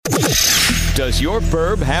Does your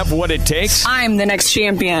burb have what it takes? I'm the next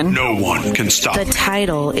champion. No one can stop The me.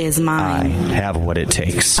 title is mine. I have what it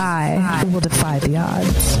takes. I will defy the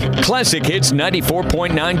odds. Classic Hits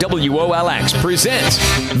 94.9 WOLX presents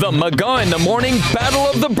the McGaw in the Morning Battle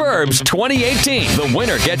of the Burbs 2018. The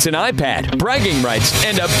winner gets an iPad, bragging rights,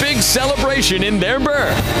 and a big celebration in their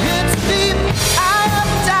burb.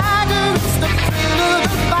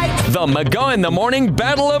 The McGaw in the Morning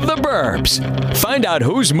Battle of the Burbs. Find out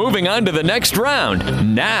who's moving on to the next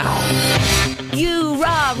round now. You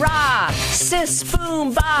rah rah, sis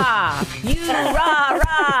boom ba. You rah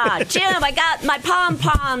rah. Jim, I got my pom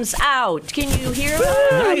poms out. Can you hear me?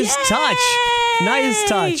 Nice touch. Nice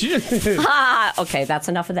touch. Okay, that's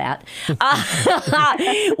enough of that.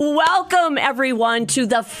 Welcome, everyone, to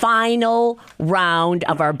the final round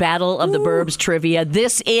of our Battle of the Burbs trivia.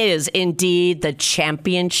 This is indeed the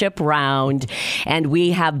championship round. And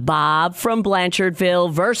we have Bob from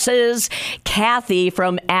Blanchardville versus Kathy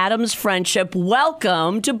from Adams Friendship.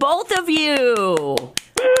 Welcome to both of you.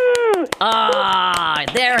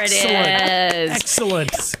 There it is.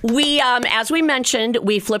 Excellent. We, as we mentioned,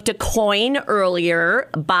 we flipped a coin earlier.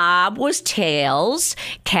 Bob was tails,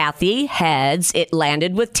 Kathy heads. It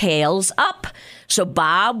landed with tails up. So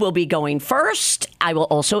Bob will be going first. I will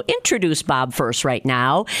also introduce Bob first right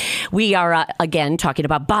now. We are, again, talking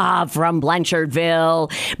about Bob from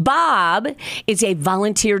Blanchardville. Bob is a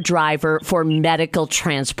volunteer driver for medical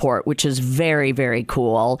transport, which is very, very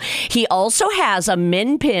cool. He also has a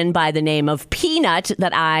min pin by the name of Peanut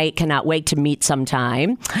that I cannot wait to meet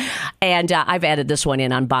sometime. And I've added this one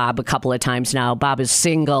in on Bob a couple of times now. Bob is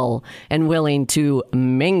single and willing to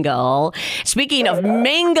mingle. Speaking of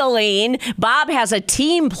mingling, Bob has a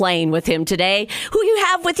team playing with him today. Who you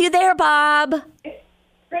have with you there, Bob?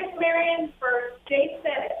 Chris Marion for Jason.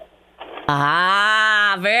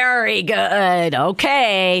 Very good.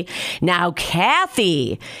 Okay. Now,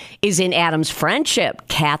 Kathy is in Adam's Friendship.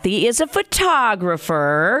 Kathy is a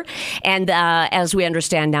photographer. And as we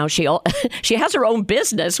understand now, she has her own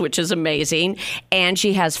business, which is amazing. And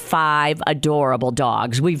she has 5 adorable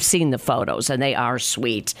dogs. We've seen the photos, and they are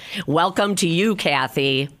sweet. Welcome to you,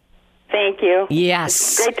 Kathy. Thank you. Yes.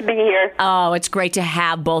 It's great to be here. Oh, it's great to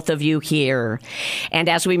have both of you here. And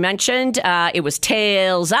as we mentioned, it was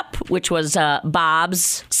tails up, which was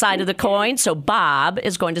Bob's side of the coin. So Bob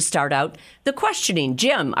is going to start out the questioning.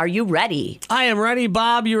 Jim, are you ready? I am ready,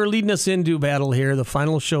 Bob. You are leading us into battle here, the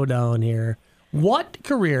final showdown here. What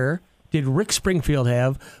career did Rick Springfield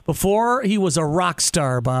have before he was a rock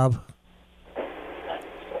star, Bob?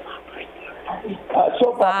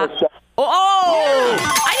 Soap opera star. Oh,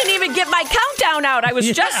 I didn't even get my countdown out. I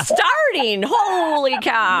was just starting. Holy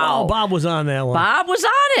cow. Oh, Bob was on that one. Bob was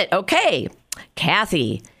on it. Okay.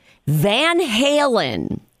 Kathy, Van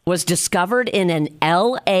Halen was discovered in an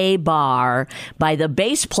L.A. bar by the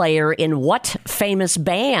bass player in what famous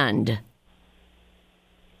band?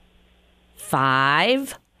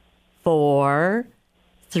 5, 4,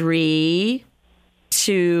 3,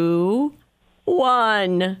 2,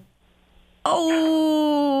 1.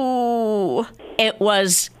 Oh, it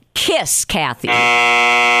was Kiss, Kathy.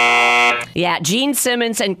 Yeah, Gene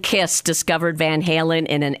Simmons and Kiss discovered Van Halen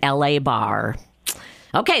in an L.A. bar.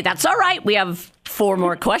 Okay, that's all right. We have 4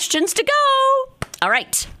 more questions to go. All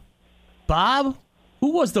right. Bob,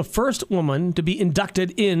 who was the first woman to be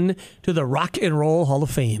inducted into the Rock and Roll Hall of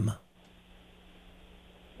Fame?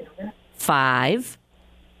 5,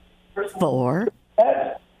 4,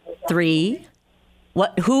 3.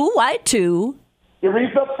 What? Who? What? 2.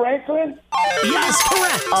 Aretha Franklin? Yes,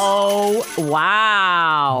 correct. Oh,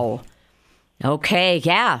 wow. Okay,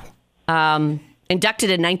 yeah. Inducted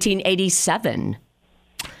in 1987.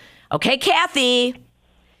 Okay, Kathy.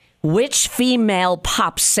 Which female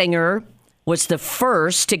pop singer was the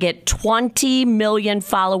first to get 20 million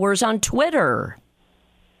followers on Twitter?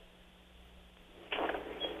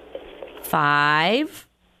 5,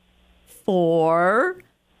 4.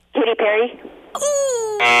 Katy Perry.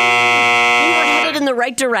 Ooh, you were headed in the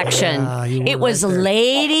right direction. It was right there.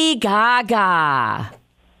 Lady Gaga.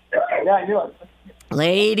 Yeah, I knew it.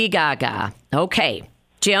 Lady Gaga. Okay.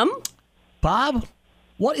 Jim? Bob,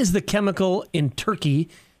 what is the chemical in turkey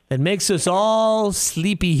that makes us all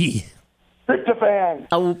sleepy? Tryptophan.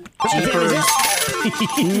 Oh, jeepers.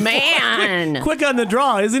 Man. Quick on the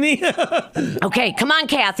draw, isn't he? Okay, come on,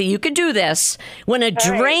 Kathy. You could do this. When a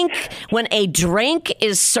drink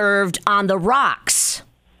is served on the rocks,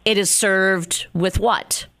 it is served with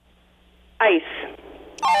what? Ice.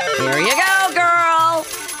 There you go, girl.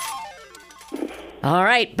 All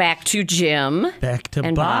right, back to Jim. Back to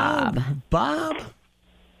and Bob. Bob,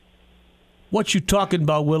 what you talking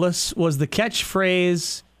about, Willis, was the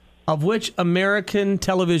catchphrase Of which American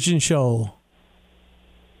television show?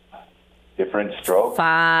 Different stroke.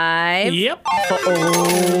 5. Yep.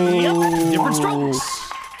 Different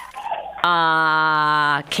strokes.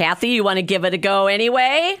 Kathy, you want to give it a go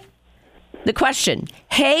anyway? The question,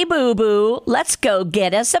 hey, boo-boo, let's go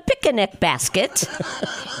get us a picnic basket,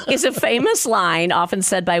 is a famous line often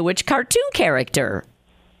said by which cartoon character?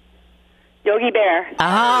 Yogi Bear.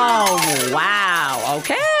 Oh, wow.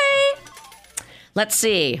 Okay. Let's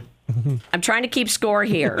see. I'm trying to keep score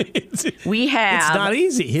here. We have It's not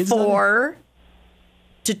easy. It's 4-2.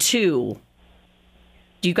 Do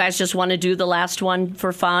you guys just want to do the last one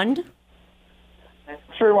for fun?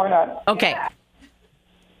 Sure, why not? Okay.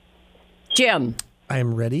 Jim. I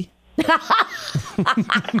am ready.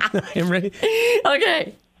 I am ready.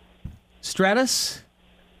 Okay. Stratus,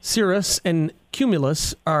 cirrus, and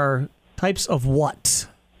cumulus are types of what?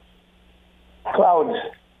 Clouds.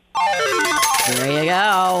 There you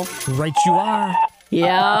go. Right you are.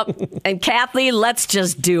 Yep. And Kathy, let's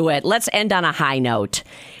just do it. Let's end on a high note.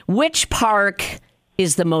 Which park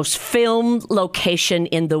is the most filmed location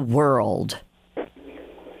in the world?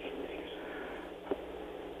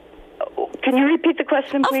 Can you repeat the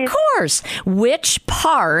question, please? Of course. Which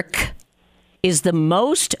park is the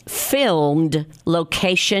most filmed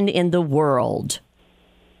location in the world?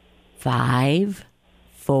 5,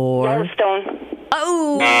 4. Yellowstone.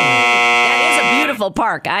 Oh, that is a beautiful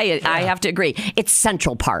park. I have to agree. It's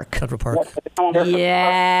Central Park. Central Park.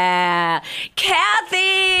 Yeah.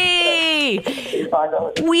 Kathy!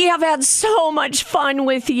 We have had so much fun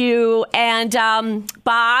with you. And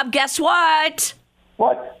Bob, guess what?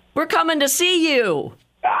 What? We're coming to see you.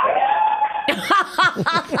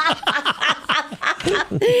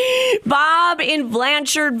 Bob in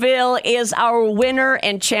Blanchardville is our winner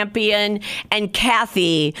and champion. And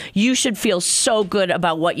Kathy, you should feel so good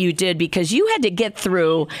about what you did because you had to get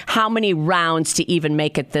through how many rounds to even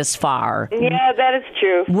make it this far? Yeah, that is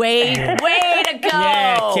true. Way to go.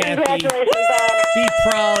 Yeah, Kathy. Congratulations, Bob. Be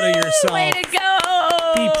proud of yourself. Way to go.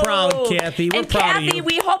 Be proud, Kathy. We're and proud Kathy, of you.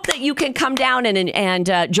 we hope that you can come down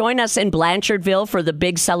and join us in Blanchardville for the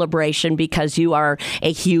big celebration because you are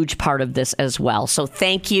a huge part of this as well. So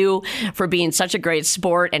thank you for being such a great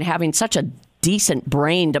sport and having such a decent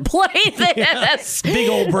brain to play this. Big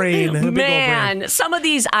old brain. Big old Man, brain. some of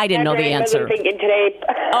these I didn't know the I answer. wasn't thinking today.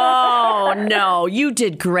 Oh, no. You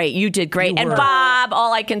did great. You did great. You And were. Bob,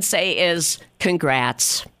 all I can say is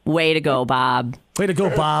congrats. Way to go, Bob. Way to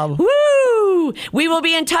go, Bob. Woo! We will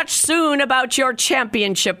be in touch soon about your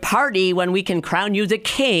championship party when we can crown you the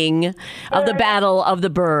king of the Battle of the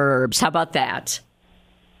Burbs. How about that?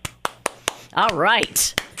 All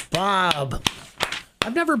right. Bob.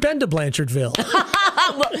 I've never been to Blanchardville.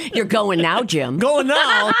 You're going now, Jim. Going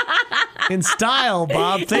now. In style,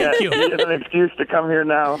 Bob. Thank you. It's an excuse to come here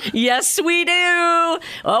now. Yes, we do.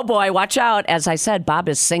 Oh, boy. Watch out. As I said, Bob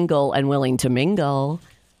is single and willing to mingle.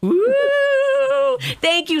 Woo!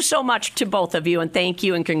 Thank you so much to both of you, and thank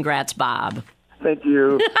you and congrats, Bob. Thank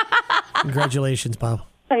you. Congratulations, Bob.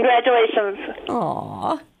 Congratulations.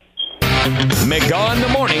 Aw. McGaw in the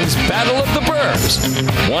Morning's Battle of the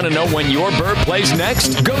Burbs. Want to know when your burb plays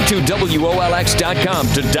next? Go to WOLX.com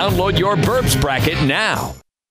to download your Burbs bracket now.